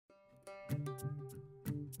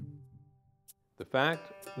The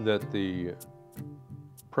fact that the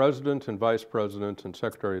President and Vice President and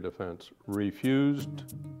Secretary of Defense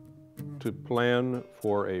refused to plan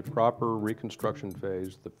for a proper reconstruction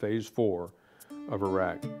phase, the phase 4 of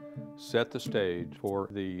Iraq, set the stage for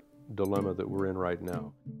the dilemma that we're in right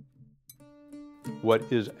now. What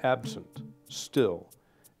is absent still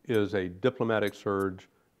is a diplomatic surge,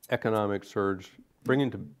 economic surge, bringing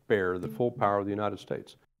to bear the full power of the United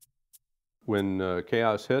States. When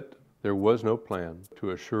chaos hit, there was no plan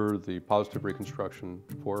to assure the positive reconstruction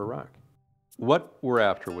for Iraq. What we're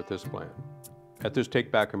after with this plan, at this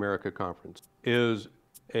Take Back America conference, is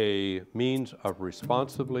a means of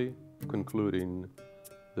responsibly concluding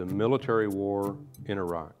the military war in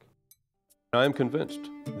Iraq. I'm convinced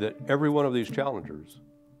that every one of these challengers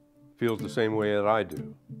feels the same way that I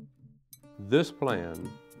do. This plan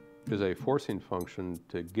is a forcing function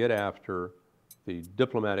to get after the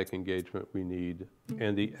diplomatic engagement we need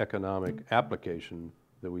and the economic application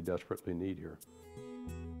that we desperately need here.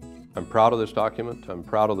 I'm proud of this document. I'm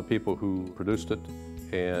proud of the people who produced it,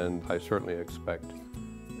 and I certainly expect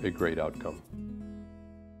a great outcome.